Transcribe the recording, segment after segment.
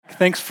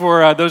Thanks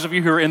for those of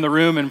you who are in the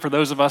room and for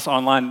those of us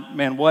online.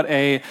 Man, what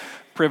a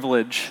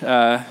privilege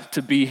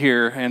to be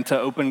here and to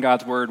open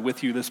God's Word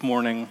with you this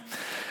morning.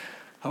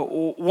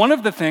 One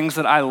of the things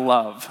that I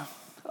love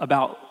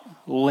about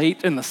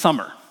late in the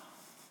summer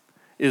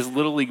is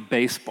Little League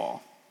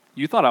Baseball.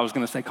 You thought I was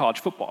going to say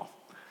college football.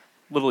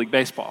 Little League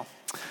Baseball.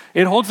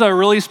 It holds a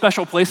really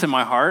special place in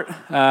my heart.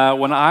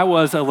 When I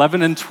was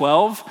 11 and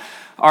 12,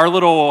 our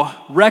little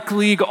rec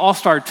league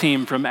all-star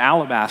team from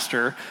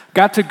Alabaster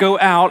got to go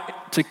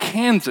out to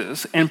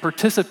Kansas and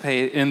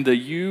participate in the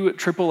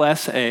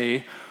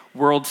USSSA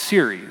World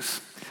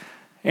Series.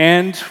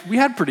 And we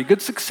had pretty good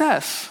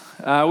success.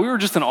 We were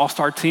just an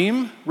all-star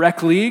team,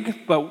 rec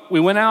league, but we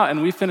went out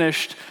and we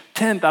finished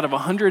 10th out of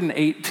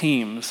 108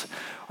 teams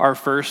our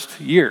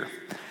first year.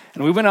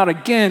 And we went out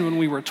again when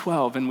we were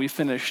 12 and we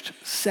finished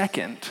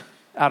second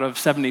out of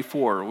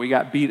 74. We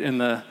got beat in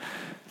the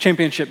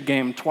championship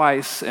game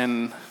twice,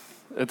 and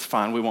it's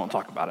fine, we won't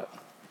talk about it.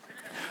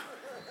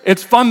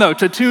 It's fun, though,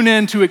 to tune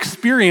in to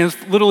experience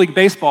Little League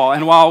Baseball,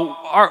 and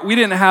while we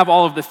didn't have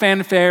all of the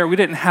fanfare, we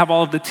didn't have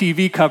all of the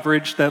TV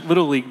coverage that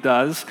Little League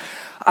does,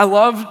 I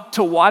love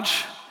to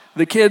watch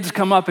the kids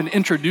come up and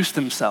introduce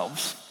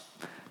themselves,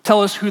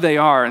 tell us who they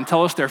are, and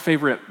tell us their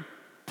favorite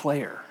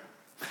player.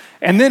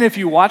 And then if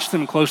you watch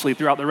them closely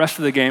throughout the rest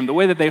of the game, the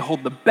way that they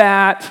hold the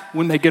bat,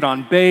 when they get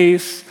on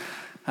base,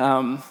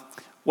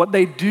 what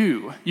they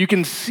do, you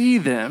can see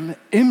them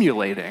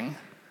emulating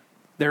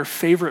their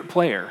favorite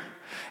player.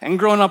 And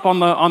growing up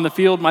on the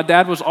field, my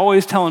dad was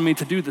always telling me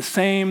to do the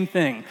same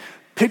thing.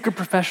 Pick a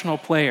professional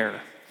player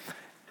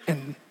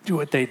and do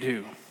what they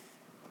do.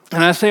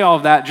 And I say all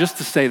of that just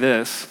to say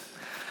this.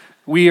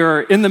 We are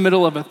in the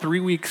middle of a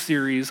 3-week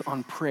series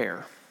on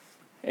prayer.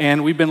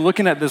 And we've been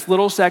looking at this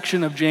little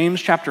section of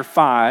James chapter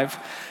 5.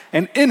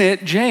 And in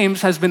it,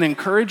 James has been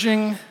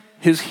encouraging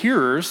his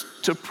hearers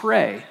to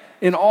pray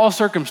in all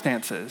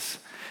circumstances.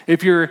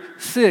 If you're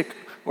sick,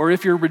 or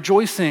if you're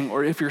rejoicing,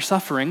 or if you're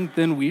suffering,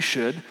 then we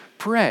should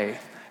pray.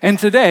 And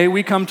today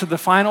we come to the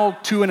final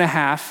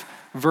 2.5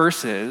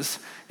 verses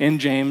in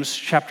James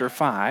chapter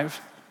 5.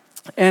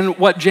 And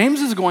what James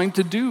is going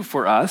to do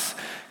for us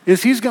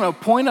is he's going to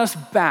point us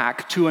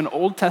back to an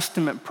Old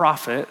Testament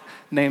prophet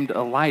named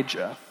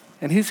Elijah.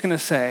 And he's going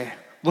to say,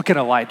 look at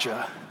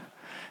Elijah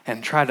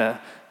and try to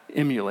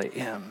emulate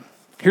him.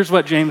 Here's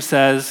what James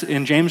says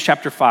in James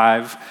chapter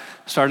 5,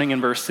 starting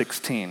in verse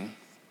 16.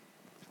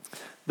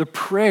 The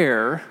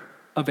prayer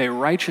of a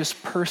righteous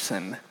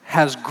person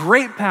has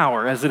great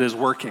power as it is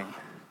working.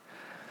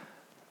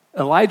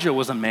 Elijah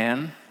was a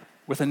man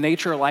with a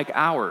nature like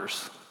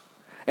ours,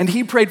 and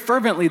he prayed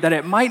fervently that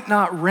it might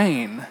not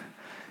rain.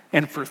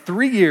 And for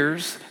 3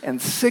 years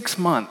and 6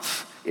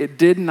 months, it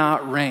did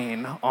not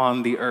rain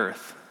on the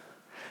earth.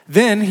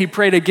 Then he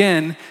prayed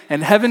again,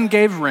 and heaven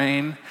gave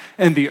rain,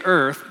 and the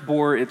earth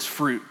bore its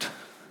fruit.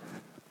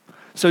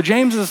 So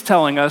James is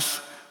telling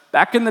us,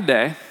 back in the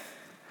day,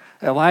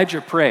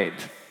 Elijah prayed.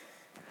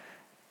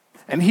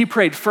 And he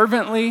prayed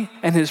fervently,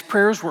 and his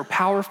prayers were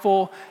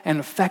powerful and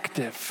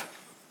effective.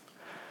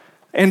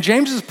 And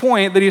James's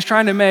point that he's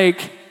trying to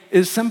make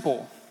is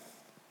simple.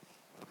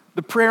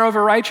 The prayer of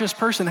a righteous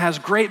person has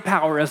great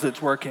power as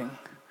it's working.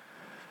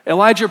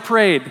 Elijah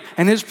prayed,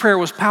 and his prayer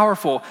was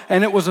powerful,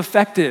 and it was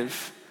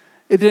effective.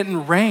 It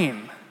didn't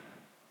rain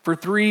for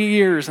 3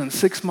 years and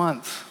 6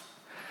 months.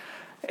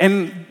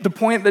 And the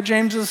point that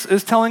James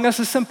is telling us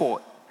is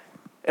simple.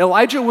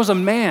 Elijah was a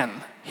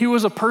man. He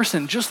was a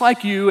person just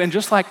like you and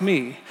just like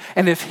me.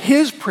 And if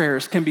his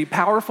prayers can be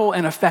powerful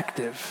and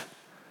effective,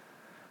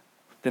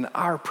 then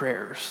our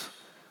prayers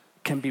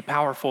can be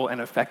powerful and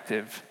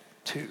effective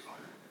too.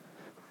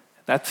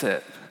 That's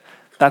it.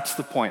 That's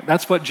the point.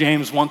 That's what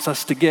James wants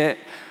us to get.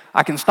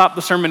 I can stop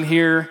the sermon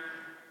here,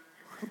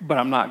 but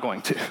I'm not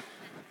going to.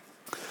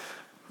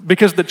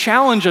 Because the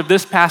challenge of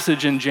this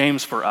passage in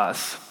James for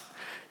us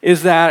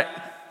is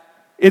that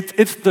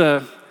it's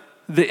the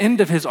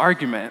end of his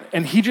argument,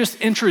 and he just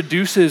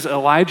introduces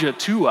Elijah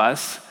to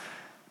us,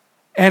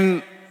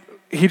 and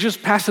he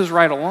just passes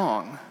right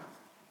along.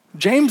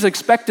 James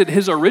expected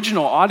his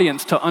original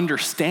audience to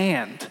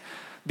understand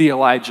the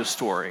Elijah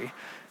story.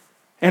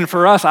 And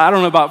for us, I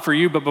don't know about for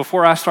you, but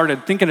before I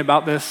started thinking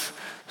about this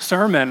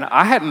sermon,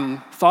 I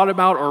hadn't thought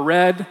about or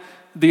read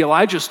the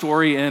Elijah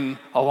story in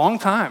a long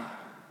time.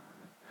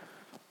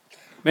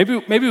 Maybe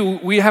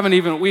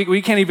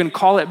we can't even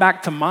call it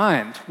back to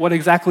mind what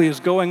exactly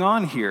is going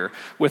on here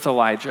with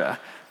Elijah.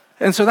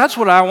 And so that's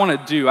what I want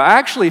to do. I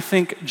actually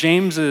think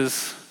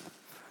James's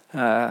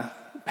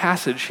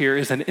passage here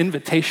is an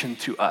invitation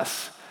to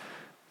us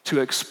to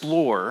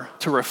explore,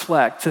 to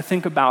reflect, to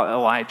think about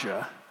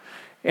Elijah.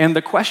 And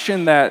the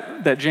question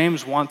that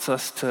James wants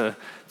us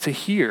to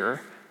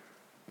hear,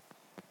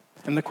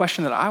 and the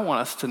question that I want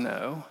us to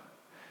know,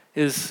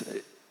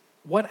 is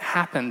what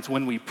happens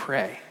when we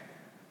pray?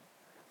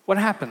 What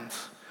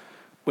happens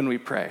when we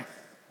pray?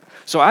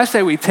 So I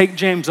say we take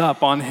James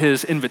up on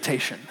his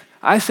invitation.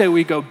 I say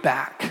we go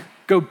back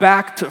to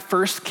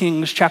 1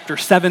 Kings chapter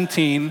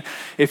 17.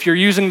 If you're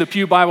using the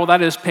Pew Bible,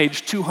 that is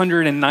page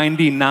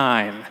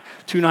 299.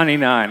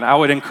 $2.99. I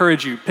would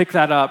encourage you, pick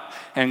that up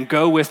and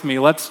go with me.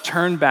 Let's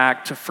turn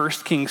back to 1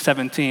 Kings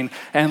 17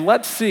 and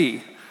let's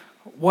see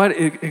what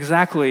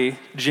exactly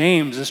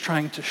James is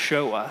trying to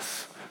show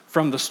us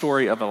from the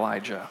story of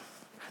Elijah.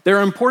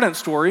 They're important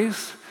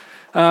stories.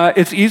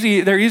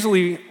 They're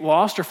easily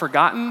lost or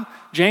forgotten.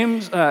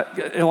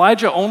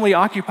 Elijah only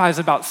occupies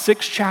about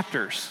 6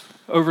 chapters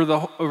over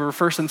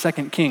 1st and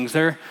 2nd Kings.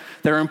 They're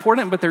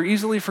important, but they're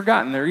easily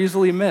forgotten. They're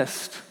easily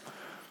missed.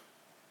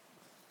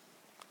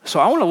 So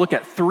I want to look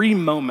at 3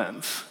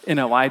 moments in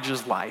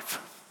Elijah's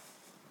life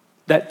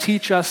that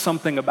teach us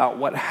something about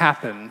what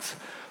happens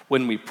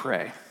when we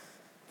pray.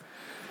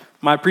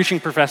 My preaching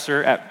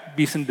professor at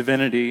Beeson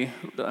Divinity,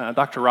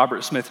 Dr.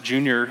 Robert Smith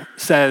Jr.,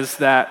 says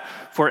that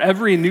for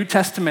every New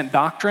Testament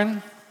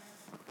doctrine,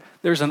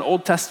 there's an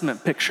Old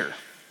Testament picture.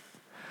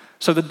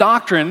 So the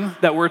doctrine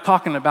that we're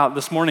talking about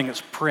this morning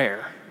is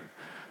prayer,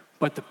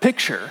 but the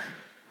picture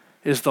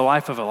is the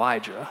life of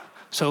Elijah.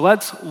 So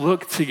let's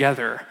look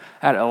together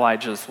at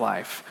Elijah's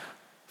life.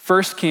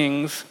 1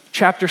 Kings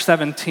chapter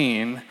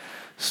 17,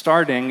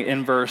 starting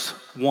in verse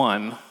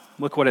 1.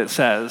 Look what it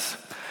says.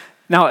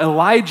 Now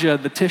Elijah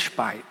the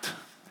Tishbite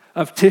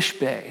of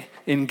Tishbe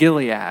in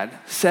Gilead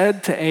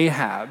said to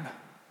Ahab,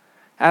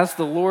 "As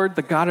the Lord,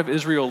 the God of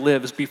Israel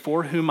lives,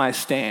 before whom I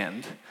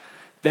stand,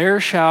 there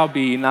shall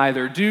be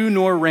neither dew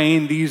nor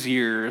rain these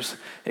years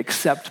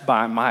except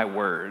by my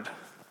word."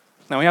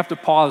 Now we have to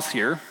pause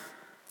here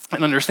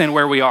and understand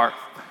where we are.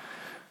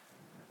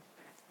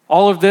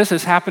 All of this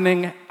is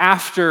happening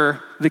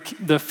after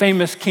the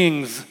famous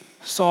kings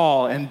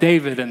Saul and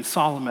David and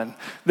Solomon.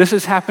 This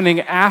is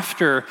happening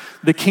after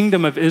the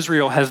kingdom of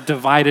Israel has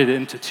divided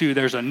into 2.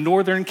 There's a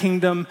northern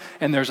kingdom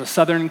and there's a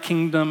southern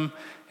kingdom,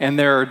 and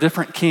there are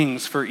different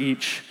kings for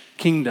each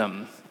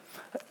kingdom.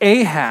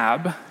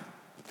 Ahab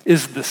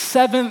is the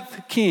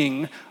 7th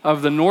king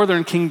of the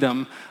northern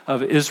kingdom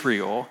of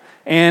Israel.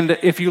 And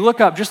if you look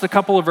up just a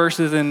couple of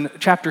verses in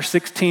chapter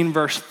 16,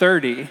 verse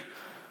 30,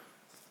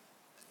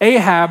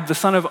 Ahab, the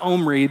son of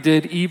Omri,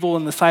 did evil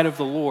in the sight of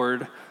the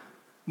Lord,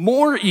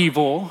 more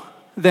evil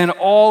than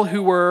all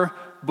who were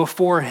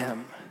before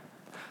him.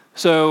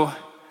 So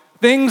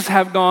things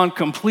have gone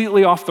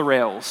completely off the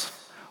rails.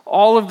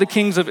 All of the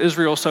kings of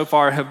Israel so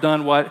far have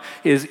done what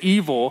is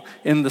evil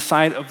in the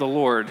sight of the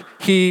Lord.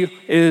 He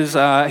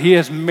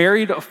has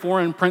married a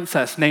foreign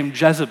princess named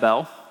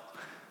Jezebel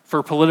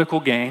for political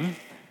gain.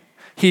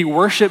 He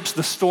worships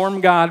the storm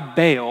god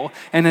Baal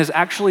and has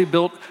actually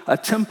built a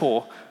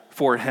temple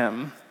for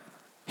him.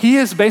 He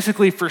has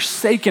basically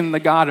forsaken the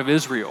God of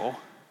Israel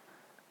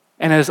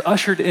and has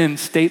ushered in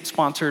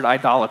state-sponsored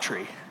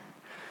idolatry.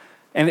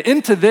 And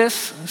into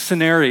this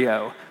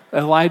scenario,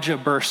 Elijah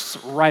bursts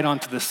right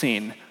onto the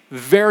scene,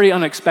 very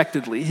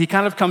unexpectedly. He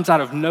kind of comes out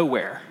of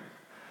nowhere,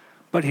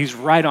 but he's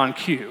right on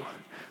cue.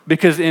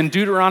 Because in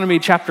Deuteronomy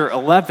chapter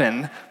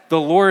 11, the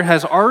Lord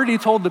has already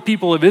told the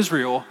people of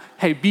Israel,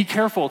 hey, be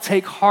careful,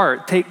 take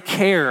heart, take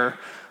care,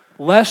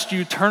 lest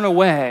you turn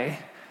away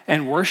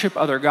and worship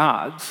other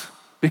gods.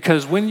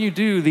 Because when you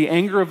do, the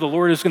anger of the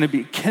Lord is going to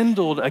be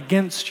kindled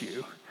against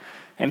you,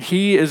 and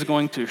he is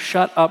going to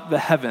shut up the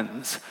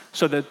heavens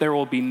so that there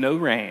will be no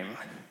rain,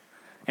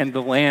 and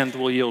the land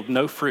will yield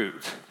no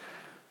fruit.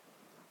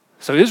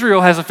 So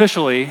Israel has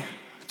officially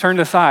turned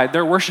aside.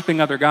 They're worshiping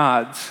other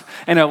gods.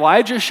 And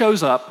Elijah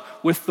shows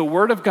up with the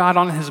word of God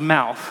on his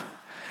mouth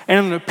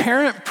and an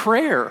apparent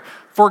prayer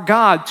for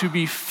God to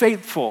be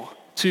faithful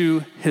to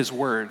his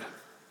word.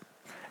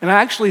 And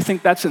I actually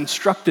think that's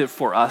instructive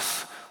for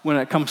us when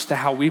it comes to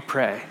how we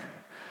pray.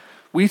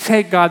 We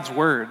take God's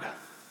word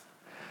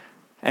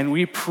and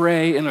we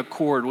pray in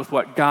accord with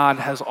what God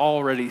has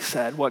already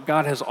said, what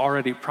God has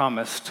already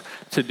promised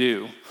to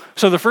do.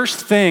 So the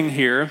first thing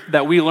here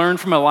that we learn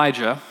from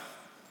Elijah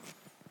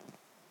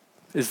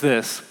is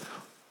this.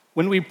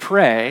 When we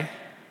pray,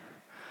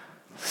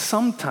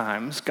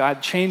 sometimes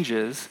God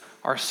changes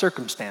our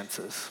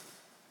circumstances.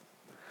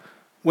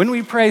 When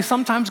we pray,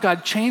 sometimes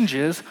God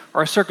changes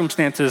our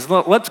circumstances.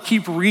 Let's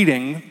keep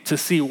reading to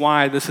see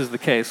why this is the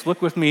case.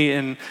 Look with me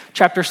in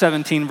chapter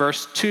 17,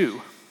 verse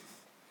 2.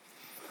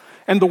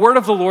 And the word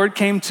of the Lord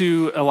came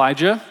to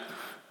Elijah,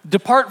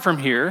 "Depart from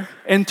here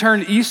and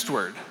turn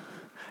eastward,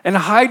 and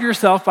hide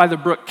yourself by the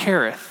brook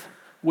Kerith,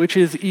 which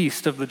is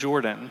east of the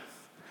Jordan.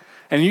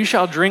 And you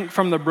shall drink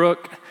from the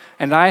brook,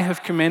 and I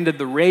have commanded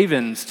the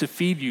ravens to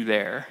feed you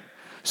there."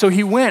 So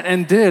he went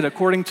and did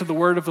according to the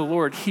word of the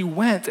Lord. He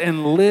went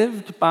and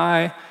lived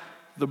by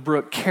the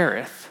brook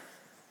Kerith,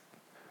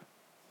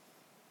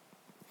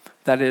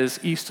 that is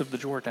east of the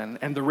Jordan.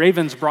 And the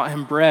ravens brought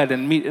him bread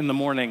and meat in the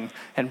morning,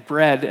 and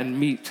bread and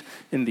meat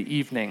in the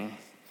evening.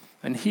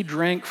 And he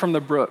drank from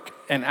the brook,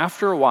 and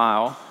after a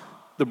while,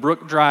 the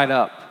brook dried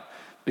up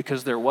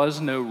because there was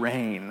no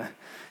rain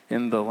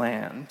in the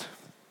land.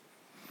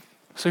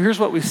 So here's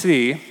what we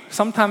see.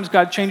 Sometimes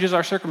God changes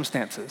our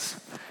circumstances.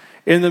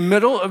 In the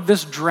middle of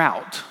this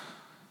drought,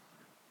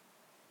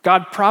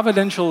 God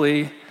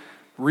providentially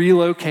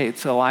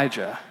relocates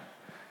Elijah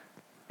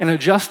and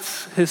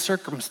adjusts his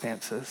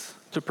circumstances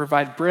to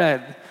provide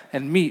bread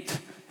and meat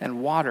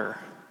and water.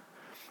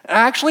 I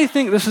actually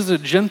think this is a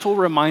gentle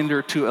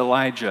reminder to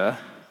Elijah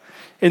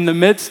in the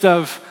midst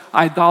of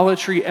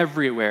idolatry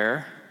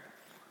everywhere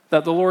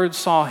that the Lord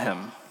saw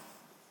him.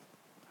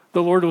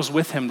 The Lord was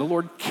with him. The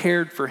Lord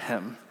cared for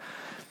him.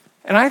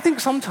 And I think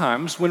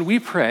sometimes when we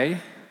pray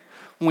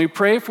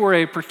for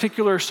a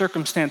particular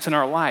circumstance in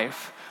our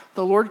life,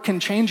 the Lord can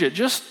change it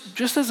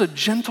just as a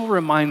gentle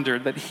reminder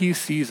that he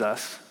sees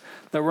us,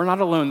 that we're not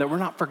alone, that we're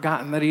not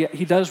forgotten, that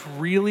he does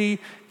really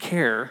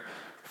care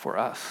for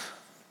us.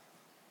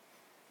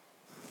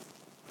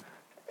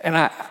 And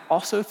I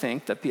also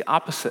think that the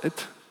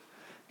opposite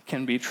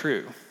can be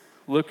true.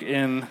 Look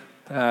in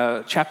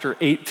chapter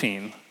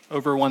 18,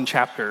 over one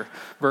chapter,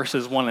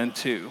 verses 1 and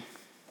 2.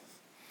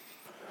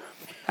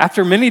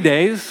 After many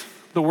days,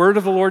 the word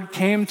of the Lord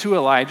came to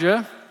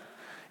Elijah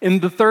in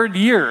the 3rd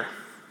year,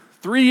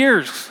 3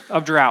 years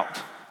of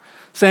drought,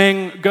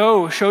 saying,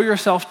 "Go, show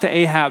yourself to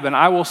Ahab, and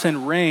I will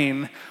send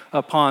rain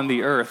upon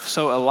the earth."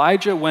 So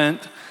Elijah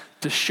went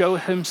to show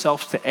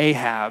himself to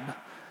Ahab.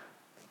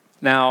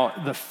 Now,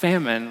 the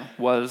famine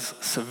was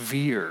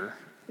severe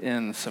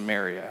in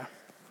Samaria.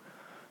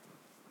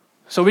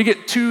 So we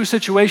get two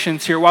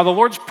situations here. While the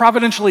Lord's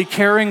providentially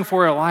caring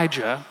for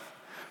Elijah,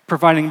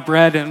 providing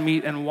bread and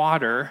meat and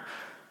water,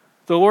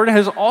 the Lord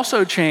has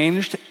also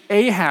changed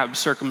Ahab's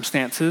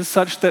circumstances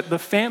such that the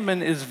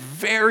famine is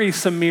very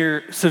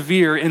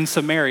severe in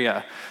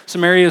Samaria.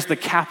 Samaria is the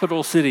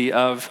capital city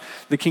of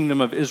the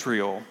kingdom of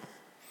Israel.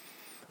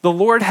 The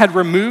Lord had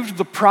removed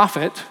the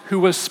prophet who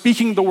was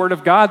speaking the word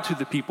of God to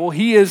the people.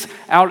 He is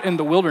out in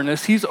the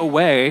wilderness. He's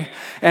away.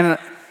 And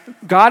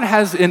God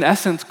has, in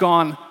essence,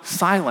 gone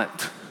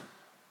silent.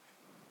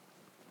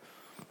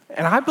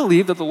 And I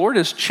believe that the Lord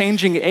is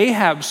changing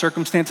Ahab's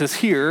circumstances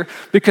here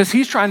because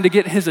he's trying to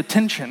get his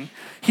attention.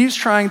 He's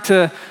trying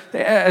to,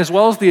 as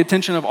well as the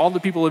attention of all the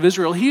people of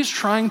Israel, he's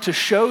trying to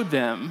show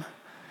them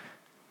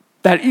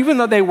that even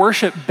though they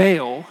worship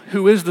Baal,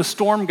 who is the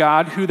storm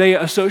god, who they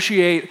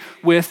associate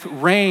with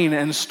rain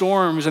and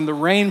storms, and the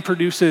rain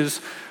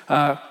produces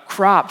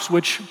crops,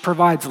 which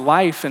provides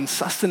life and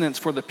sustenance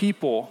for the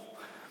people,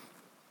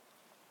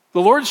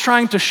 the Lord's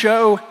trying to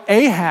show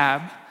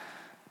Ahab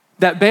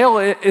that Baal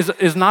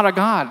is not a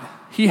god.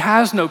 He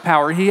has no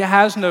power. He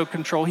has no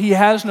control. He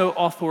has no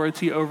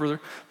authority over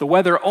the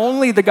weather.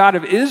 Only the God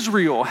of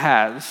Israel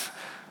has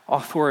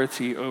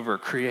authority over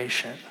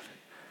creation.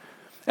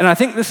 And I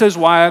think this is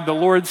why the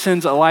Lord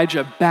sends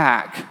Elijah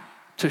back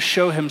to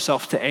show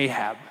himself to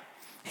Ahab.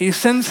 He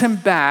sends him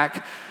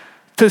back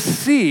to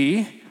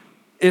see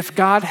if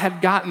God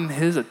had gotten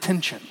his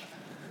attention,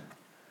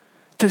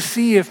 to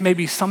see if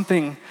maybe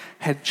something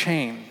had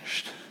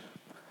changed,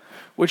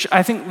 which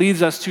I think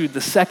leads us to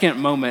the second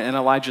moment in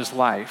Elijah's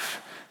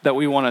life that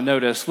we want to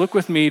notice. Look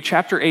with me,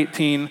 chapter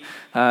 18,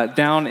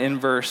 down in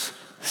verse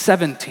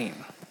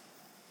 17.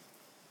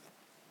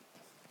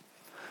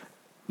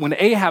 When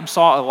Ahab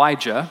saw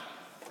Elijah,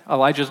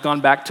 Elijah's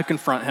gone back to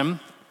confront him.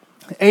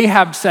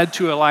 Ahab said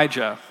to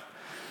Elijah,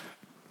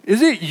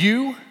 "Is it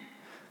you,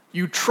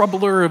 you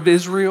troubler of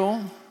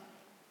Israel?"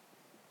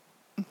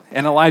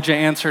 And Elijah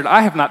answered,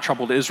 "I have not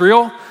troubled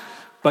Israel,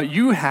 but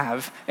you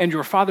have, and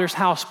your father's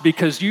house,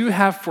 because you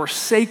have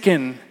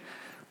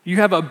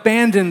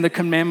abandoned the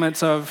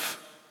commandments of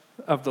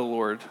the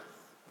Lord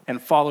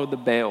and followed the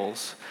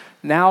Baals.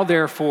 Now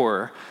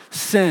therefore,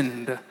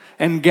 send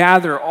and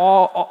gather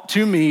all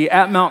to me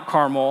at Mount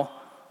Carmel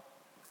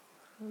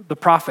the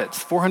prophets,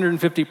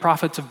 450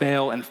 prophets of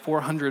Baal and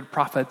 400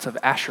 prophets of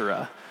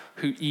Asherah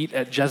who eat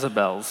at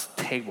Jezebel's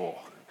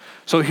table."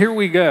 So here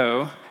we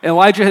go.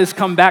 Elijah has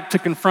come back to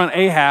confront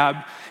Ahab.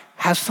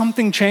 Has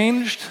something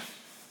changed?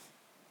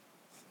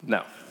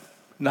 No,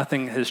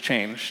 nothing has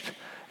changed.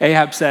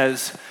 Ahab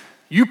says,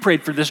 "You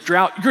prayed for this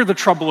drought. You're the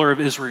troubler of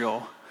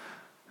Israel,"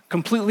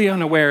 completely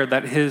unaware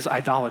that his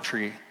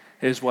idolatry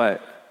is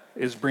what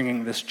is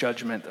bringing this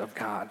judgment of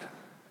God,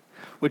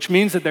 which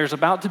means that there's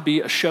about to be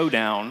a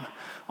showdown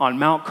on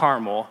Mount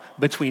Carmel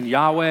between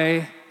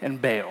Yahweh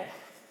and Baal.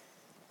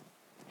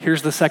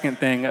 Here's the second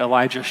thing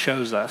Elijah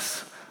shows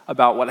us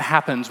about what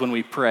happens when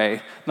we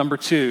pray. Number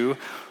 2,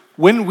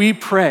 when we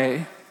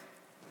pray,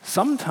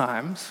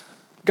 sometimes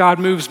God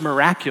moves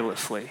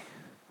miraculously.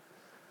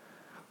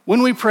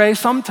 When we pray,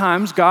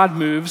 sometimes God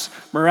moves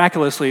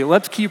miraculously.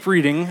 Let's keep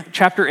reading,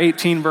 chapter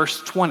 18,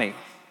 verse 20.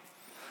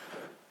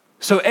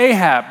 So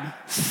Ahab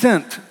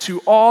sent to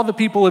all the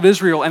people of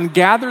Israel and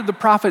gathered the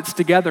prophets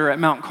together at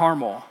Mount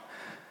Carmel.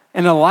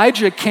 And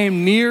Elijah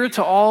came near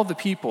to all the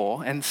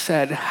people and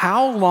said,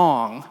 "How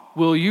long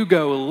will you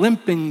go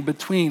limping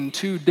between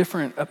two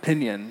different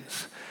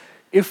opinions?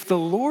 If the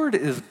Lord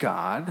is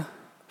God,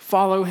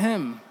 follow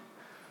him.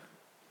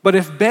 But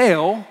if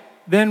Baal,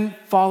 then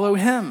follow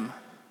him."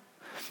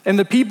 And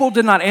the people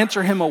did not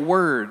answer him a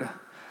word.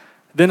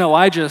 Then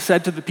Elijah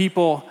said to the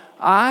people,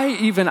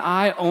 even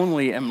I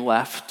only am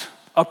left,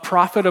 a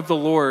prophet of the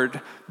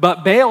Lord,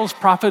 but Baal's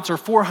prophets are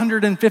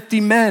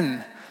 450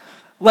 men.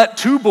 Let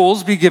 2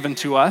 bulls be given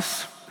to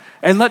us,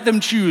 and let them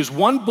choose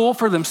 1 bull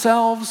for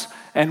themselves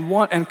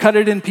and cut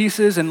it in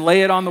pieces and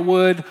lay it on the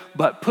wood,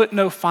 but put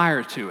no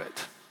fire to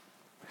it.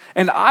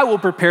 And I will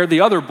prepare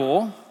the other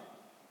bull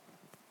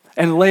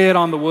and lay it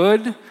on the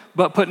wood,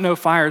 but put no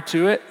fire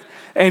to it.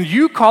 And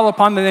you call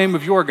upon the name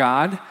of your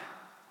God,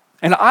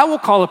 and I will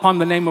call upon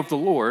the name of the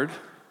Lord.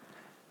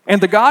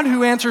 And the God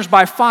who answers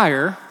by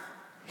fire,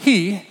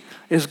 he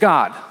is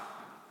God.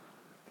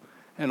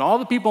 And all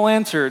the people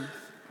answered,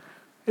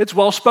 it's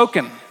well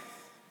spoken.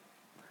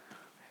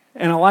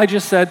 And Elijah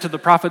said to the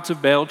prophets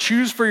of Baal,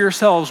 choose for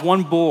yourselves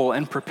one bull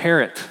and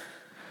prepare it,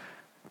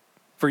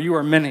 for you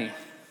are many.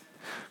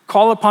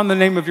 Call upon the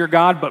name of your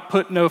God, but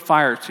put no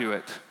fire to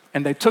it.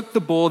 And they took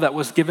the bull that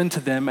was given to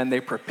them, and they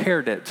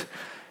prepared it,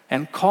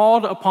 and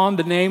called upon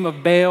the name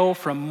of Baal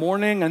from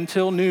morning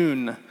until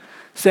noon,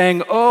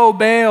 saying, "O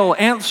Baal,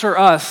 answer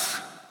us."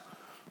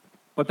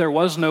 But there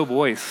was no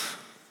voice,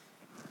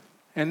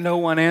 and no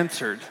one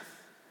answered.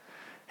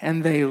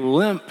 And they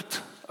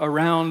limped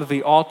around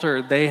the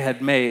altar they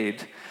had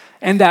made.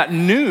 And at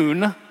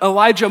noon,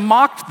 Elijah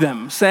mocked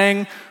them,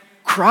 saying,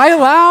 "Cry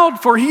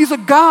aloud, for he's a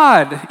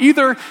god.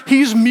 Either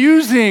he's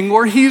musing,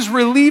 or he's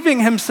relieving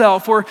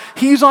himself, or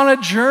he's on a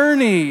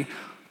journey.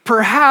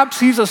 Perhaps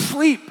he's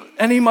asleep,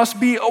 and he must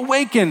be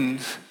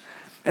awakened."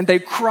 And they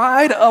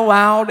cried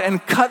aloud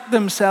and cut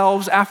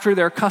themselves after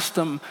their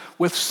custom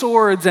with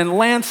swords and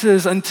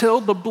lances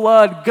until the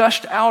blood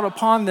gushed out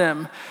upon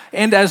them.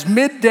 And as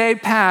midday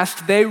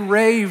passed, they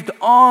raved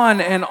on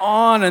and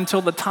on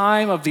until the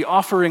time of the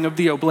offering of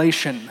the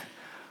oblation.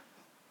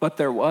 But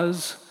there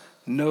was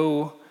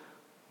no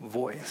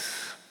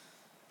voice.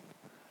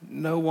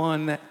 No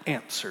one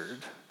answered.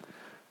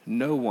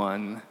 No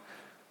one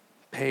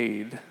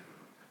paid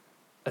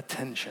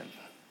attention.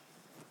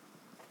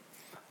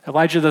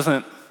 Elijah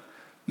doesn't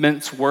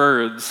mince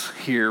words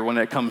here when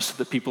it comes to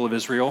the people of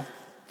Israel.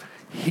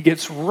 He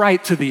gets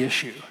right to the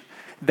issue.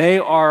 They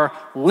are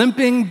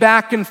limping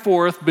back and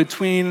forth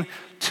between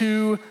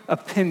two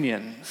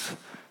opinions.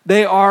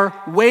 They are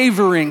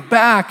wavering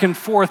back and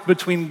forth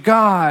between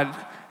God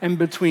and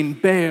between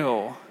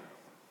Baal.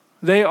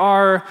 They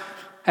are,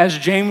 as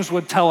James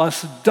would tell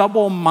us,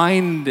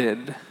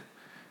 double-minded.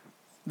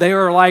 They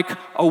are like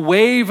a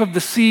wave of the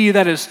sea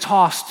that is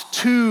tossed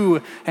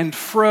to and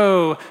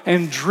fro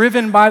and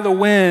driven by the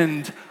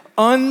wind,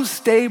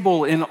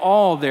 unstable in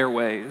all their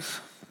ways.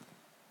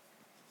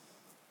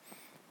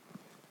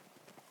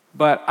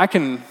 But I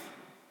can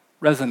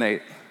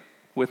resonate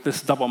with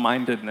this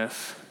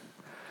double-mindedness.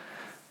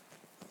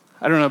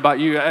 I don't know about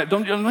you.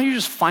 Don't you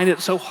just find it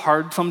so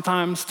hard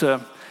sometimes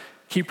to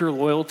keep your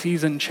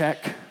loyalties in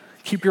check?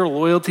 Keep your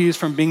loyalties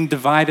from being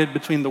divided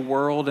between the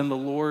world and the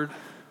Lord?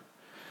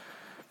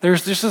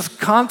 There's just this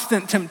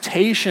constant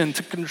temptation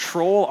to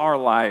control our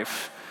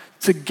life,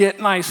 to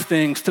get nice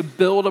things, to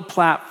build a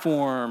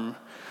platform,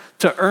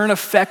 to earn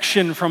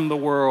affection from the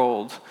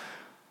world.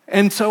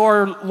 And so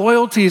our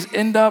loyalties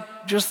end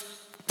up just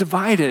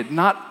divided,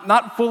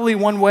 not fully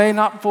one way,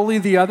 not fully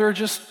the other,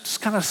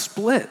 just kind of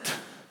split.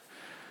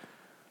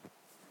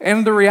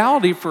 And the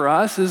reality for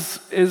us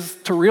is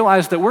to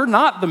realize that we're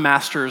not the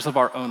masters of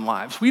our own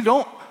lives. We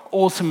don't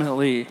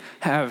ultimately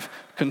have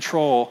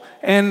control.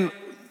 And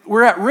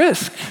we're at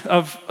risk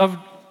of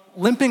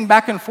limping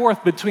back and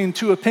forth between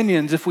two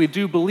opinions if we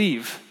do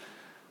believe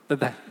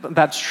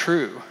that's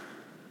true.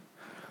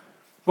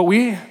 But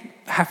we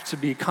have to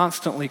be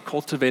constantly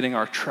cultivating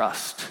our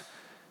trust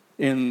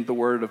in the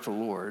word of the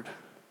Lord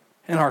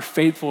and our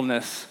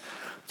faithfulness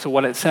to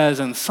what it says.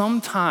 And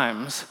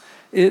sometimes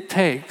it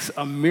takes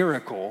a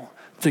miracle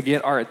to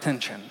get our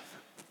attention.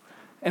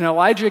 And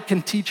Elijah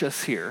can teach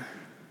us here.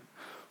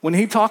 When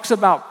he talks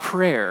about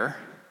prayer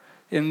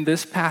in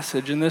this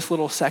passage, in this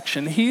little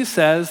section, he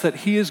says that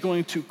he is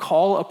going to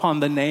call upon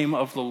the name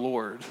of the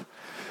Lord.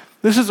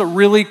 This is a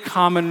really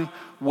common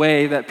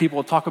way that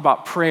people talk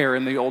about prayer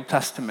in the Old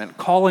Testament,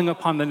 calling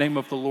upon the name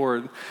of the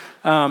Lord.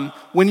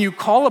 When you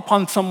call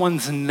upon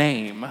someone's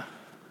name,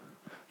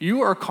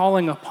 you are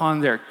calling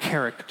upon their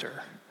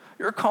character.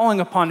 You're calling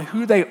upon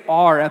who they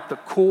are at the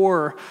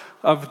core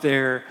of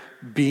their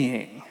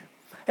being.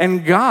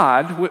 And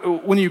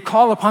God, when you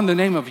call upon the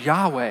name of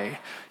Yahweh,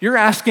 you're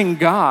asking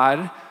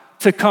God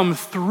to come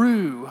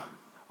through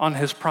on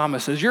his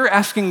promises. You're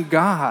asking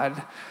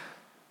God,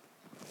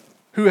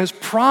 who has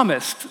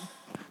promised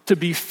to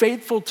be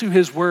faithful to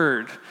his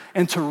word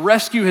and to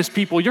rescue his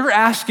people, you're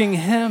asking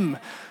him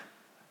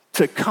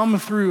to come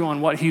through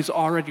on what he's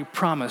already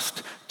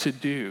promised to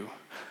do.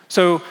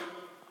 So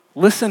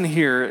listen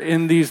here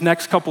in these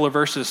next couple of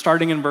verses,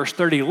 starting in verse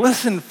 30.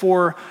 Listen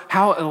for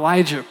how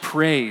Elijah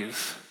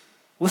prays.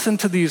 Listen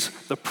to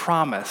the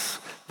promise,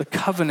 the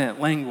covenant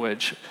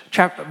language.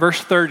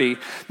 Verse 30,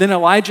 then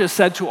Elijah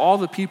said to all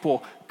the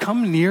people,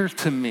 "Come near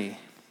to me."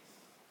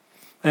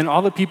 And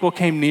all the people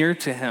came near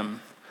to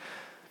him,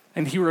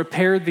 and he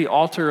repaired the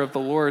altar of the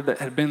Lord that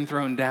had been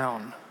thrown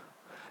down.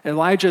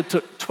 Elijah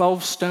took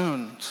 12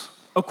 stones,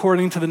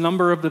 according to the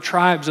number of the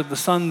tribes of the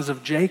sons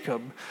of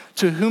Jacob,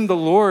 to whom the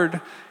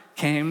Lord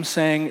came,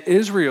 saying,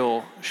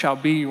 "Israel shall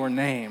be your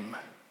name."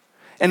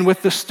 And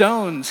with the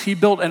stones he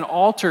built an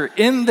altar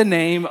in the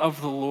name of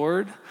the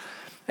Lord,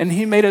 and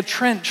he made a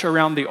trench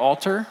around the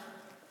altar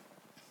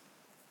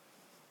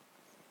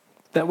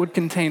that would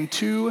contain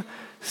 2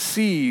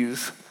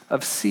 seahs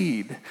of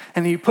seed.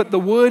 And he put the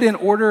wood in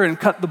order and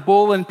cut the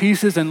bull in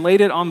pieces and laid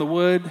it on the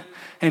wood.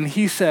 And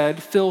he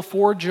said, fill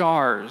 4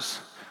 jars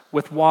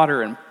with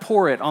water and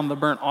pour it on the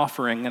burnt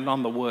offering and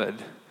on the wood.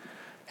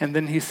 And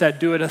then he said,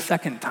 do it a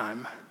second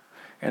time.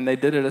 And they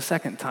did it a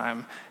second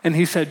time. And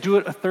he said, do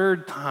it a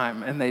third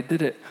time. And they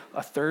did it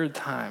a third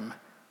time.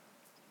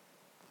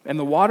 And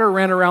the water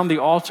ran around the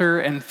altar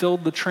and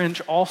filled the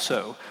trench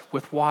also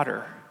with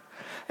water.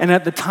 And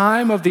at the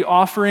time of the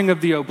offering of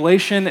the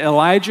oblation,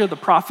 Elijah the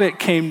prophet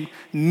came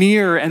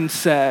near and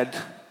said,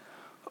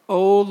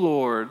 O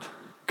Lord,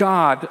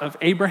 God of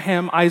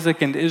Abraham,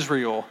 Isaac, and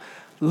Israel,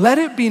 let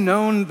it be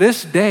known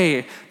this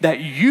day that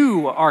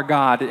you are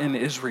God in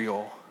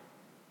Israel,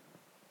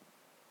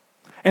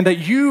 and that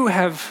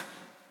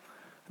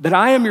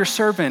I am your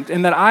servant,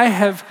 and that I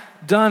have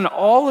done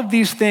all of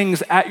these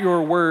things at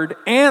your word.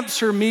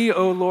 Answer me,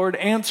 O Lord,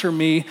 answer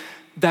me,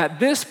 that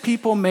this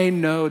people may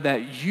know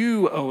that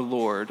you, O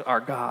Lord, are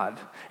God,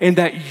 and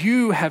that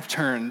you have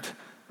turned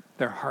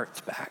their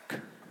hearts back.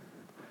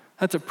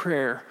 That's a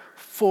prayer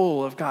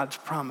full of God's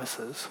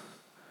promises.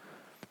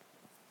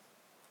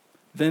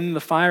 Then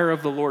the fire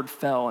of the Lord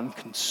fell and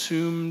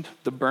consumed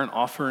the burnt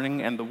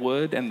offering and the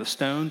wood and the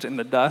stones and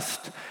the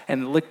dust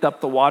and licked up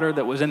the water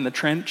that was in the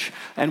trench.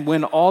 And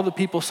when all the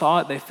people saw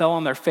it, they fell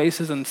on their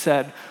faces and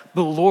said,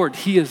 the Lord,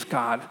 he is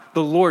God.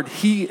 The Lord,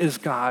 he is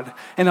God.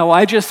 And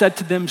Elijah said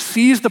to them,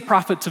 seize the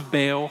prophets of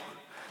Baal.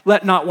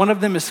 Let not one of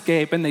them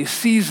escape. And they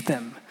seized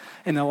them.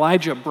 And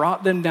Elijah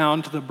brought them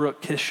down to the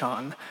brook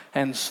Kishon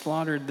and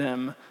slaughtered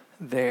them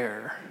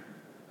there.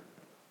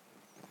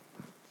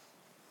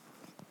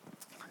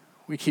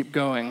 We keep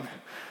going.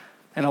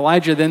 And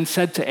Elijah then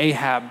said to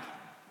Ahab,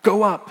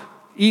 go up,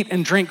 eat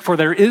and drink, for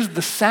there is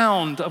the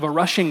sound of a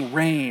rushing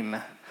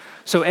rain.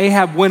 So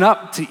Ahab went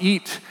up to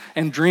eat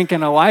and drink,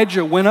 and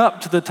Elijah went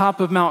up to the top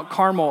of Mount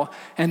Carmel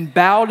and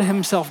bowed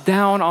himself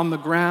down on the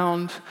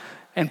ground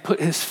and put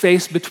his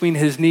face between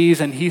his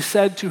knees. And he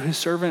said to his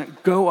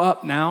servant, go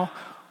up now,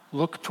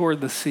 look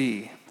toward the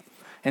sea.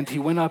 And he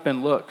went up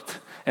and looked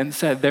and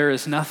said, there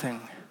is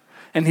nothing.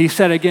 And he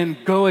said again,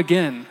 go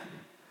again.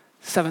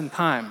 7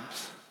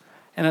 times.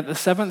 And at the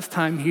 7th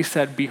time he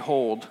said,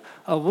 behold,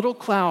 a little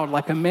cloud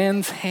like a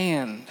man's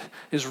hand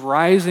is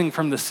rising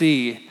from the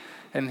sea.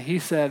 And he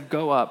said,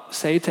 go up,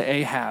 say to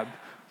Ahab,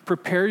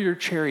 prepare your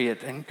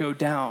chariot and go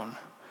down,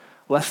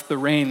 lest the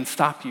rain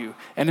stop you.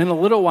 And in a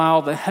little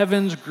while the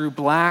heavens grew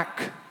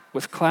black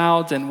with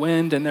clouds and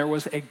wind, and there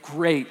was a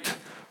great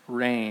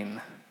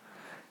rain.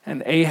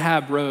 And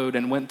Ahab rode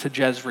and went to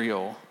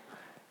Jezreel.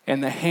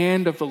 And the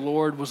hand of the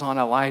Lord was on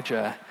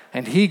Elijah,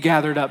 and he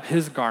gathered up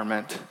his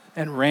garment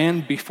and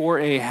ran before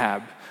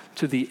Ahab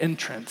to the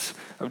entrance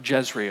of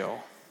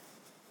Jezreel.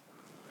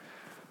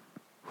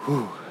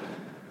 Whew.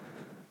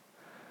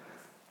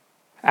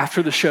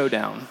 After the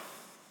showdown,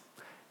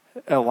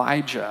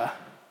 Elijah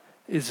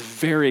is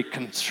very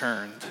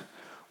concerned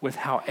with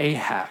how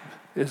Ahab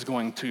is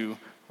going to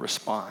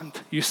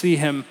respond. You see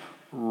him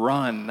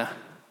run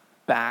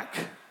back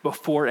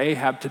before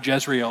Ahab to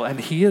Jezreel, and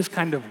he is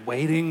kind of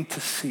waiting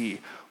to see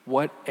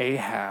what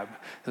Ahab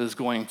is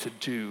going to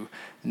do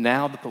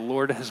now that the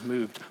Lord has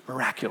moved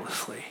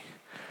miraculously.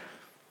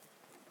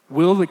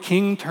 Will the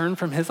king turn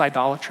from his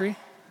idolatry?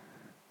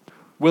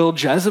 Will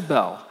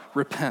Jezebel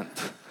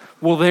repent?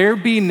 Will there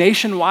be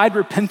nationwide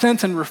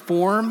repentance and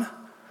reform?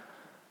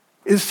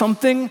 Is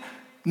something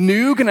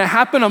new going to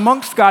happen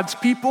amongst God's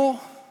people?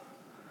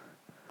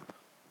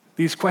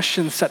 These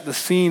questions set the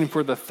scene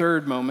for the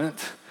third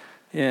moment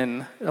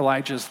in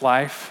Elijah's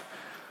life.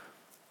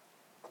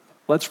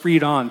 Let's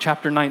read on,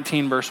 chapter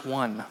 19, verse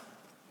 1.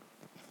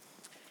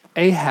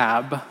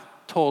 Ahab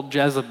told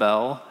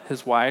Jezebel,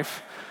 his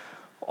wife,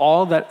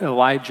 all that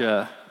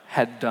Elijah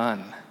had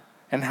done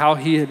and how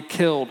he had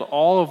killed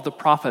all of the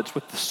prophets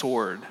with the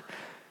sword.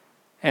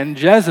 And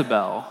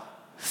Jezebel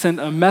sent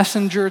a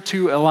messenger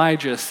to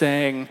Elijah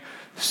saying,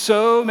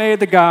 so may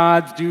the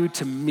gods do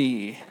to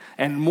me,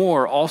 and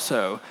more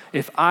also,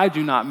 if I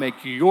do not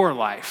make your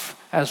life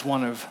as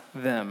one of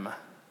them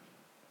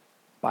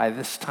by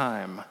this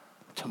time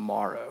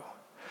tomorrow.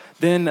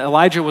 Then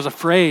Elijah was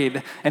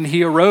afraid, and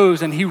he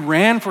arose and he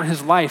ran for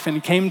his life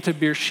and came to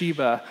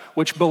Beersheba,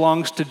 which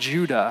belongs to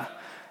Judah,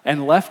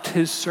 and left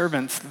his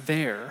servants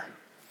there.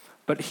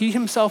 But he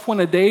himself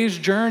went a day's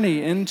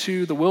journey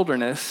into the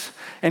wilderness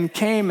and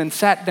came and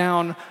sat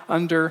down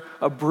under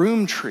a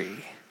broom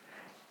tree.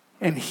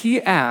 And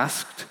he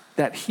asked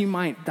that he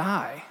might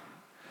die,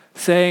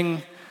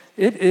 saying,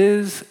 it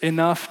is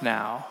enough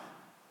now.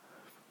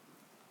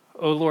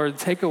 O Lord,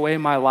 take away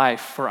my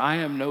life, for I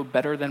am no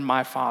better than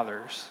my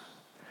fathers.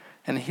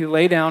 And he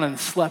lay down and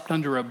slept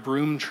under a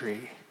broom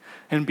tree.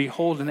 And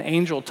behold, an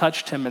angel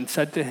touched him and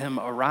said to him,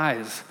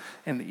 arise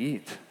and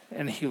eat.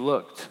 And he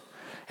looked,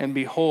 and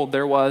behold,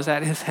 there was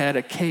at his head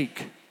a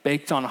cake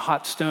baked on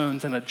hot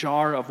stones and a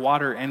jar of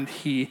water, and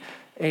he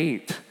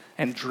ate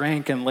and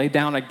drank and lay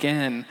down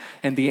again.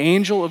 And the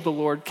angel of the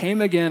Lord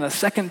came again a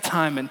second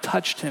time and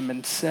touched him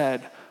and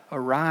said,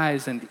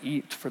 Arise and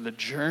eat, for the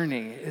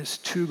journey is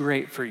too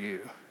great for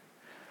you."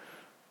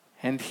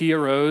 And he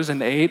arose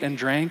and ate and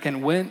drank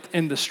and went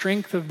in the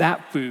strength of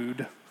that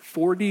food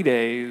 40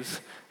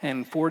 days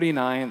and 40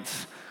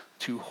 nights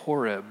to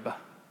Horeb,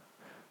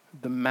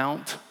 the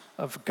mount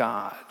of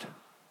God.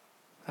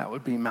 That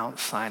would be Mount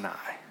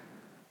Sinai.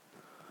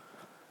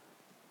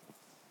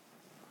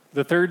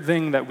 The third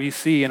thing that we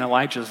see in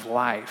Elijah's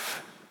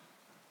life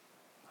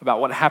about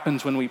what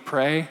happens when we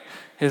pray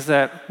is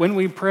that when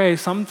we pray,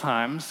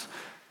 sometimes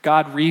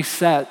God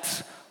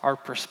resets our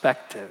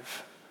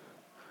perspective.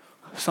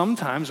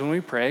 Sometimes when we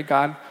pray,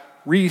 God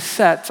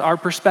resets our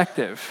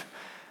perspective.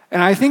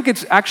 And I think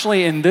it's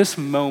actually in this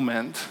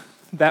moment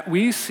that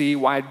we see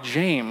why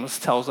James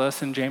tells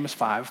us in James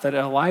 5 that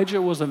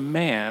Elijah was a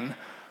man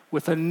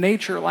with a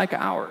nature like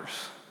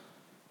ours.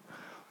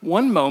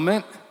 One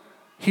moment,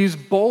 he's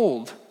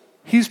bold,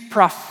 he's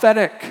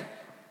prophetic,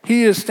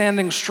 he is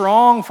standing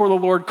strong for the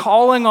Lord,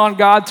 calling on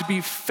God to be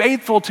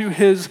faithful to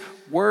his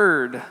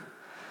word.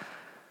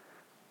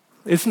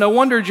 It's no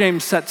wonder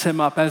James sets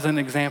him up as an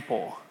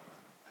example.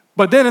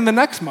 But then in the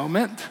next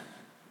moment,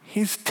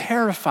 he's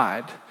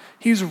terrified.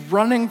 He's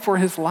running for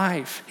his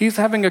life. He's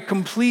having a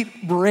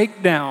complete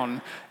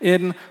breakdown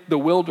in the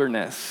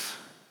wilderness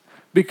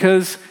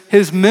because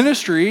his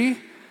ministry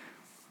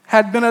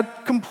had been a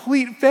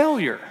complete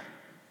failure.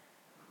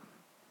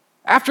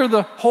 After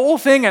the whole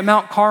thing at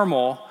Mount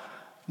Carmel,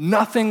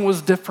 nothing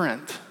was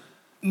different.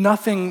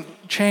 Nothing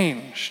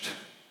changed.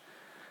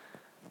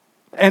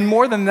 And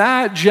more than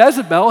that,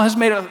 Jezebel has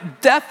made a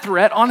death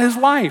threat on his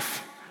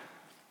life.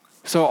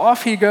 So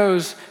off he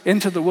goes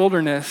into the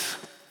wilderness,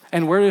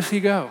 and where does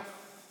he go?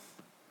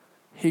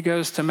 He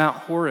goes to Mount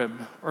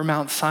Horeb, or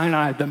Mount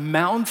Sinai, the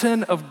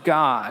mountain of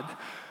God,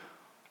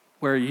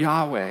 where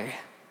Yahweh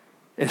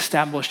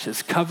established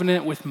his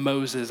covenant with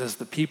Moses as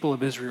the people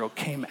of Israel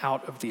came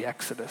out of the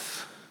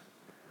Exodus.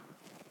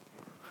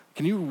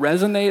 Can you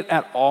resonate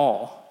at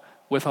all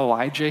with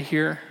Elijah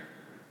here?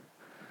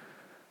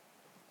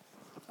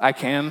 I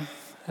can.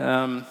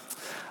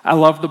 I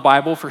love the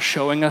Bible for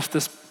showing us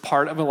this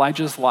part of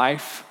Elijah's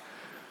life.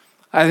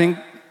 I think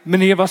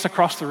many of us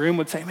across the room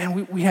would say,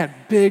 man, we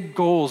had big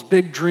goals,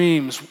 big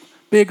dreams,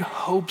 big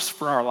hopes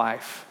for our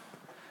life.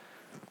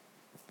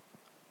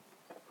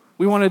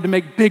 We wanted to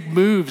make big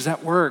moves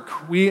at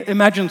work. We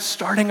imagined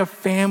starting a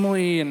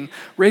family and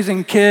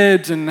raising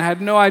kids and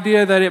had no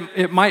idea that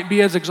it might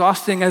be as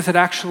exhausting as it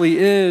actually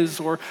is.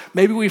 Or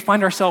maybe we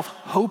find ourselves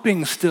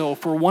hoping still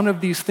for one of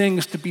these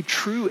things to be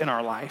true in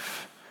our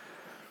life.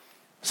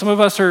 Some of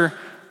us are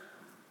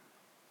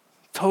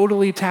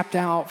totally tapped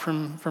out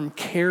from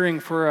caring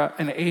for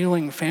an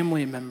ailing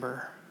family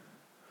member.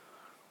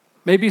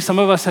 Maybe some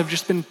of us have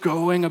just been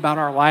going about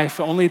our life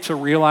only to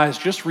realize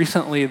just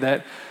recently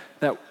that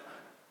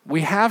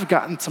we have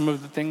gotten some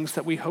of the things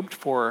that we hoped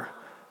for,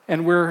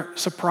 and we're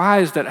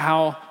surprised at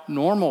how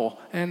normal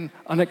and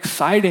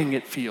unexciting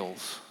it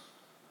feels.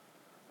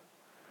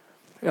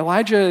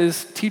 Elijah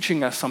is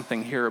teaching us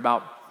something here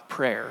about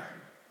prayer.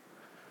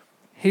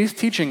 He's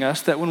teaching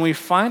us that when we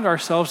find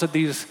ourselves at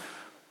these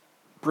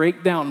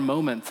breakdown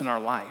moments in our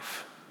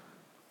life,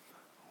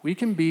 we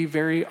can be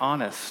very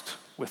honest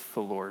with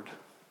the Lord.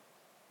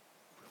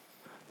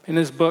 In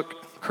his book,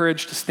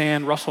 Courage to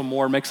Stand, Russell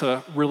Moore makes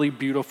a really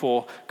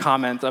beautiful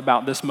comment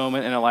about this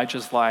moment in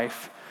Elijah's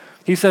life.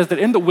 He says that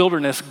in the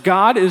wilderness,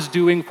 God is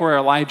doing for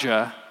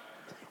Elijah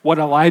what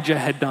Elijah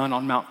had done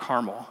on Mount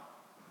Carmel.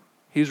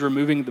 He's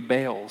removing the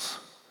Baals.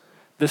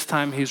 This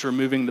time he's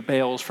removing the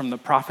Baals from the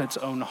prophet's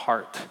own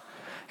heart.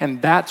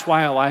 And that's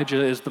why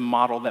Elijah is the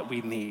model that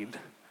we need.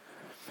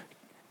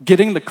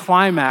 Getting the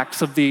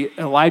climax of the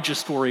Elijah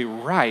story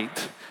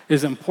right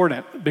is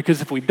important,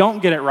 because if we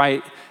don't get it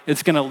right,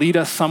 it's going to lead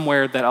us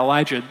somewhere that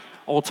Elijah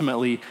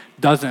ultimately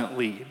doesn't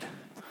lead.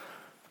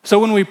 So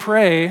when we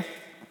pray,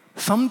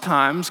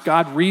 sometimes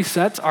God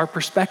resets our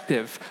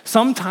perspective.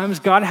 Sometimes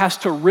God has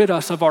to rid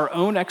us of our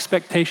own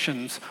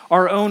expectations,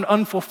 our own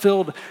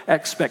unfulfilled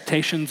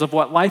expectations of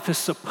what life is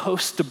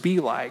supposed to be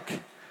like.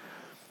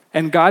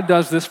 And God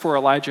does this for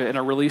Elijah in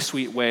a really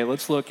sweet way.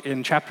 Let's look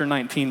in chapter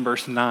 19,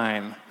 verse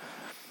 9.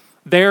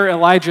 There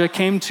Elijah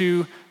came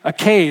to a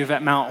cave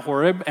at Mount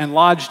Horeb and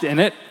lodged in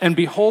it. And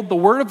behold, the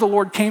word of the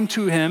Lord came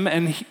to him,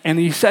 and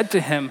he said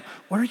to him,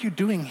 "What are you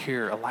doing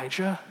here,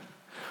 Elijah?"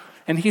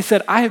 And he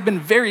said, "I have been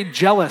very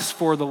jealous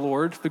for the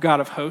Lord, the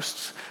God of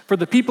hosts, for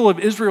the people of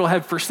Israel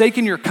have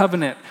forsaken your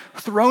covenant,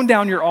 thrown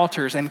down your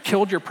altars, and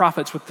killed your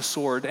prophets with the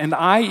sword. And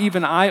I,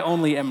 even I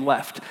only am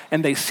left,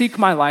 and they seek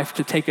my life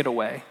to take it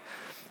away."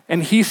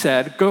 And he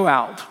said, "Go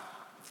out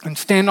and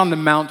stand on the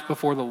mount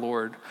before the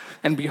Lord."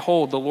 And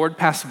behold, the Lord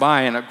passed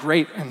by, and a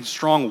great and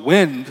strong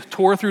wind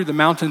tore through the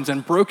mountains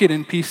and broke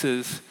in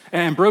pieces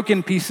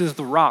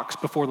the rocks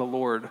before the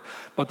Lord.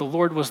 But the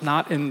Lord was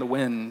not in the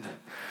wind.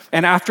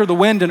 And after the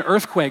wind, an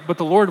earthquake, but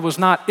the Lord was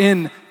not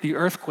in the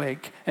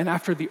earthquake. And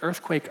after the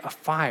earthquake, a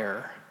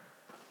fire,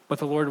 but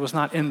the Lord was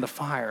not in the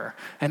fire.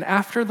 And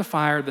after the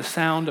fire, the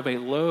sound of a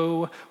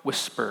low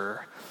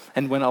whisper.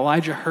 And when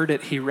Elijah heard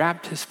it, he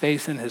wrapped his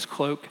face in his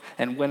cloak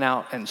and went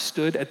out and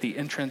stood at the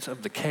entrance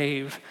of the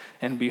cave.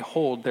 And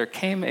behold, there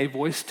came a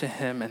voice to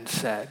him and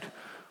said,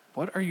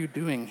 "What are you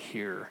doing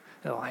here,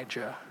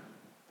 Elijah?"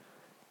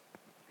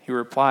 He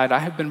replied, "I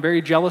have been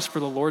very jealous for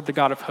the Lord, the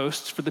God of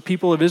hosts, for the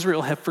people of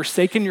Israel have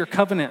forsaken your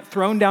covenant,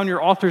 thrown down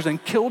your altars,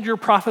 and killed your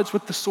prophets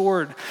with the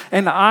sword.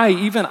 And I,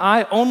 even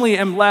I only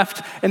am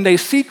left, and they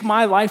seek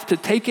my life to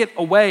take it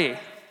away."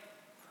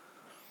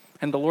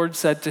 And the Lord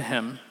said to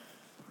him,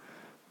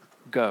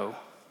 "Go,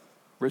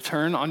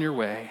 return on your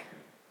way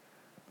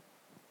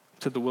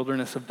to the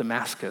wilderness of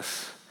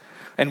Damascus.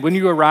 And when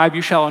you arrive,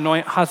 you shall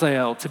anoint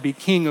Hazael to be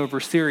king over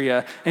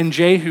Syria, and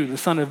Jehu, the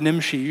son of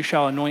Nimshi, you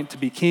shall anoint to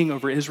be king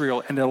over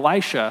Israel, and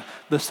Elisha,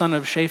 the son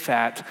of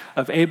Shaphat,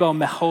 of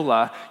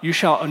Abel-Meholah, you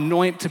shall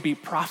anoint to be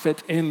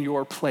prophet in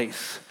your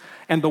place.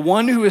 And the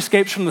one who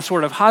escapes from the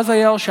sword of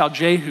Hazael shall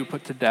Jehu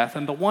put to death,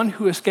 and the one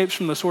who escapes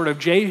from the sword of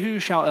Jehu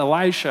shall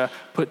Elisha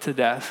put to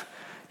death.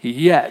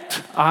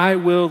 Yet I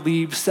will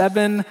leave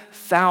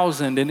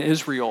 7,000 in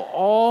Israel,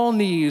 all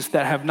knees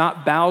that have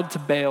not bowed to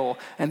Baal,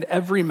 and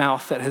every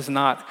mouth that has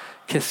not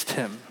kissed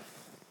him."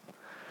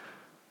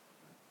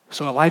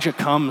 So Elijah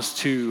comes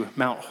to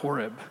Mount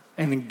Horeb,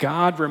 and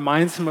God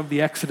reminds him of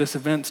the Exodus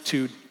events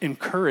to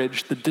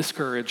encourage the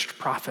discouraged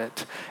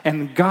prophet.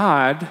 And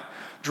God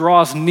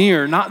draws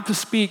near, not to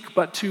speak,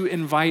 but to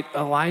invite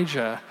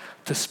Elijah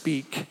to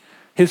speak.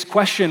 His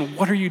question,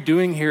 "What are you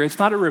doing here?" It's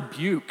not a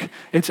rebuke.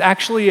 It's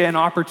actually an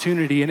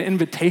opportunity, an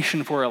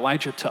invitation for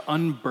Elijah to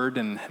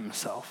unburden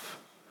himself.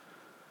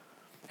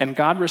 And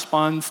God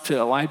responds to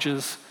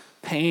Elijah's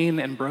pain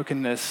and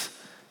brokenness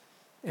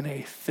in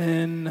a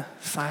thin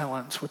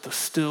silence with a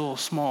still,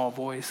 small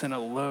voice and a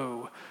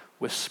low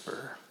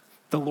whisper.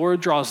 The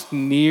Lord draws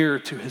near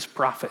to his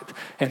prophet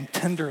and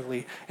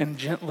tenderly and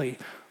gently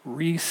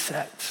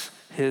resets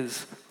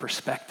his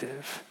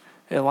perspective.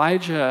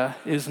 Elijah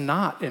is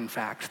not, in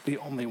fact, the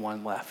only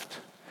one left.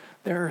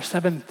 There are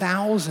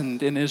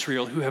 7,000 in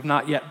Israel who have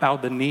not yet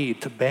bowed the knee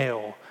to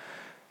Baal.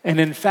 And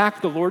in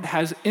fact, the Lord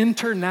has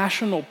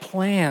international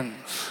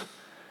plans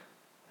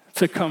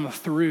to come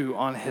through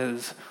on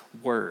his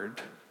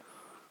word.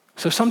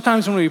 So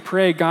sometimes when we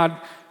pray, God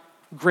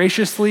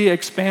graciously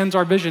expands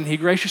our vision. He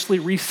graciously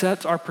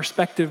resets our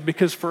perspective,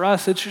 because for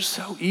us, it's just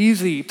so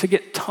easy to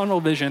get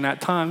tunnel vision at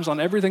times on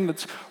everything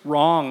that's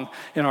wrong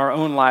in our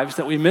own lives,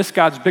 that we miss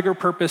God's bigger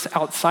purpose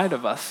outside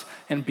of us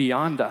and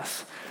beyond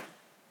us.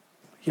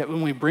 Yet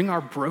when we bring our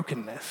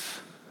brokenness,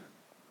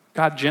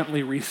 God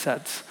gently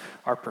resets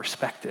our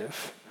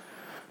perspective.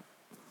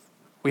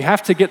 We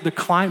have to get the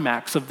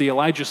climax of the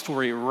Elijah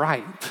story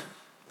right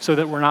so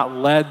that we're not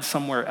led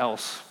somewhere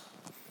else.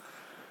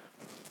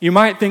 You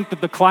might think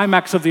that the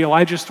climax of the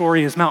Elijah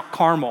story is Mount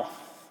Carmel,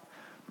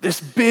 this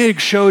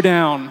big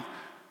showdown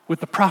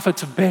with the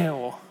prophets of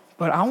Baal.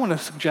 But I want to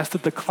suggest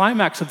that the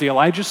climax of the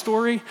Elijah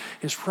story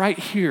is right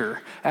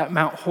here at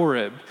Mount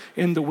Horeb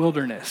in the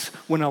wilderness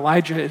when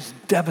Elijah is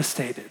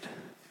devastated.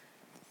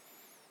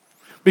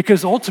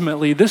 Because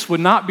ultimately, this would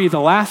not be the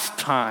last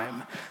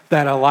time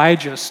that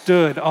Elijah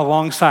stood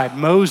alongside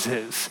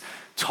Moses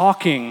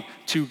talking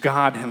to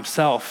God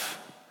himself.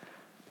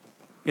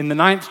 In the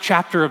 9th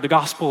chapter of the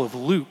Gospel of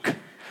Luke,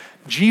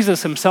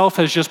 Jesus himself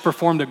has just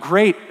performed a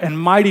great and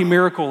mighty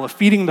miracle of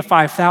feeding the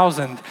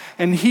 5,000,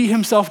 and he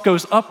himself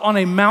goes up on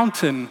a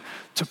mountain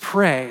to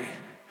pray.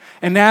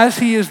 And as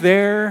he is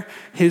there,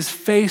 his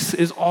face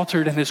is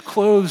altered and his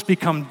clothes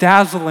become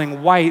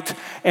dazzling white,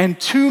 and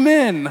 2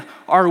 men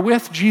are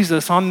with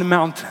Jesus on the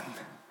mountain,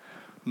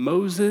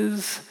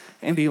 Moses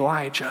and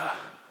Elijah,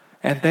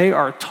 and they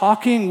are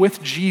talking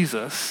with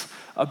Jesus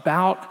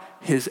about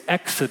his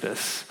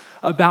exodus,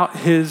 about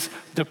his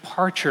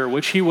departure,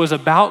 which he was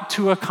about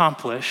to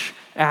accomplish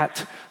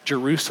at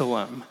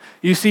Jerusalem.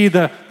 You see,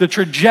 the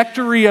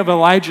trajectory of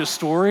Elijah's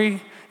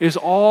story is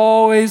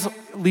always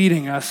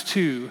leading us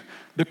to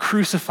the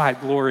crucified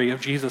glory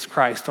of Jesus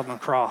Christ on the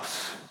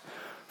cross.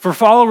 For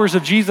followers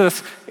of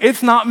Jesus,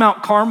 it's not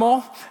Mount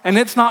Carmel, and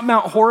it's not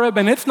Mount Horeb,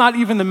 and it's not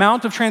even the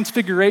Mount of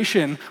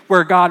Transfiguration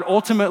where God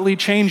ultimately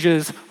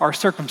changes our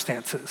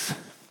circumstances.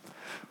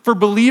 For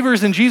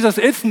believers in Jesus,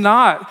 it's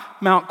not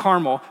Mount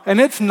Carmel,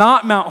 and it's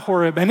not Mount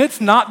Horeb, and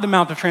it's not the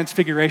Mount of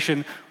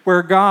Transfiguration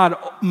where God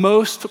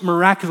most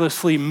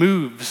miraculously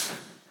moves.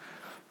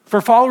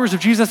 For followers of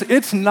Jesus,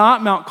 it's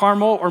not Mount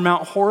Carmel or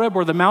Mount Horeb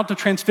or the Mount of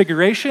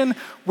Transfiguration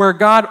where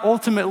God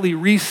ultimately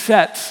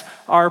resets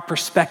our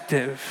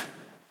perspective.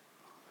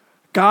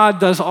 God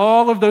does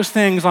all of those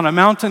things on a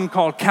mountain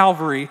called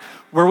Calvary,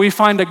 where we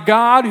find a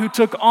God who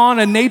took on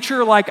a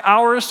nature like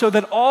ours so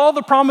that all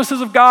the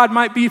promises of God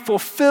might be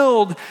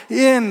fulfilled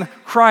in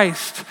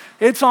Christ.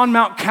 It's on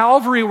Mount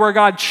Calvary where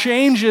God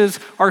changes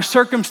our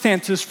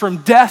circumstances from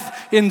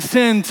death in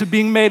sin to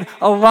being made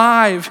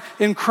alive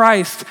in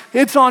Christ.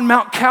 It's on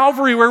Mount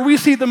Calvary where we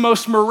see the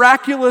most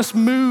miraculous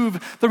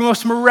move, the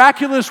most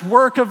miraculous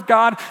work of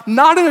God,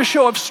 not in a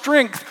show of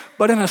strength,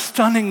 but in a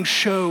stunning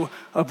show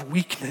of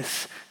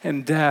weakness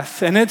and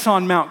death. And it's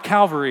on Mount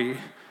Calvary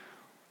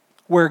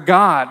where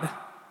God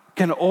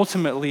can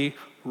ultimately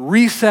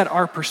reset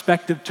our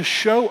perspective to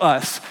show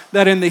us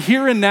that in the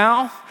here and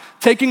now,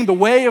 taking the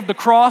way of the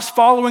cross,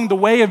 following the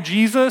way of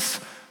Jesus,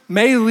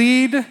 may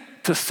lead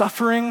to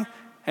suffering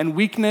and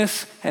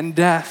weakness and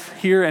death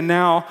here and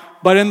now.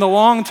 But in the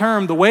long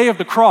term, the way of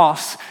the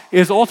cross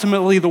is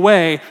ultimately the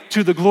way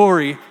to the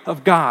glory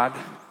of God.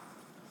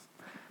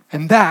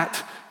 And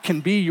that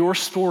can be your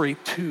story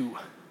too.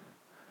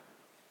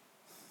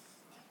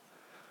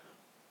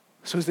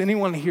 So is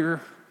anyone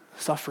here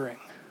suffering?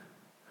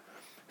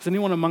 Is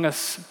anyone among us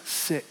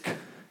sick?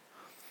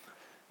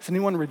 Is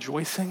anyone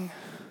rejoicing?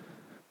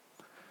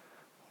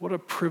 What a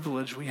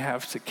privilege we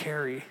have to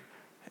carry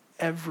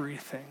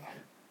everything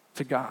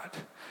to God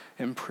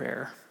in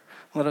prayer.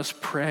 Let us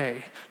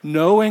pray,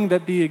 knowing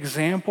that the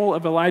example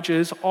of Elijah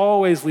is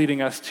always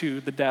leading us to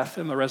the death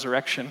and the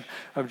resurrection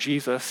of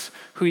Jesus,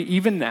 who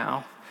even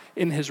now,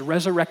 in his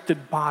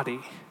resurrected body,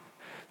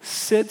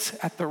 sits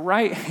at the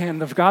right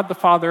hand of God the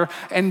Father,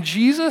 and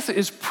Jesus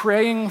is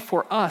praying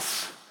for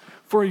us,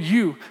 for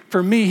you,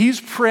 for me.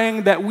 He's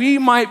praying that we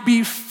might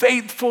be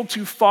faithful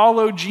to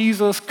follow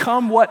Jesus,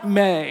 come what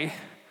may,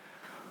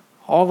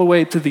 all the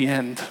way to the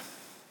end.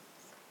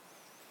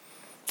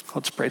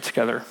 Let's pray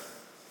together.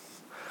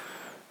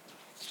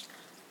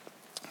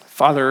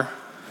 Father,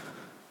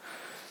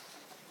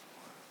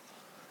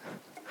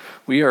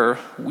 we are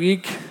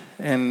weak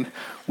and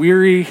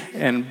weary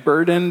and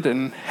burdened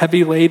and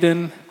heavy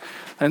laden,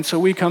 and so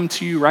we come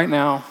to you right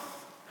now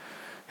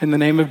in the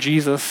name of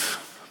Jesus,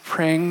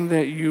 praying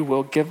that you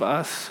will give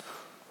us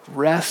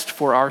rest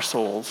for our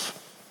souls.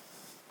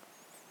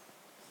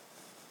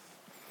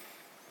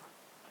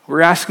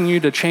 We're asking you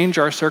to change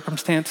our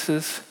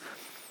circumstances.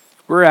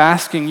 We're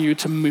asking you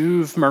to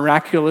move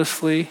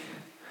miraculously.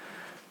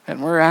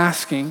 And we're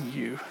asking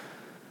you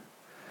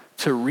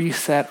to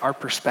reset our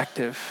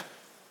perspective.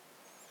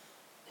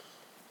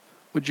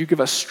 Would you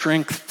give us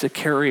strength to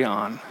carry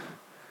on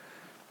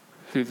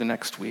through the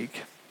next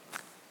week?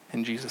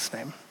 In Jesus'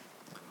 name,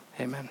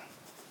 amen.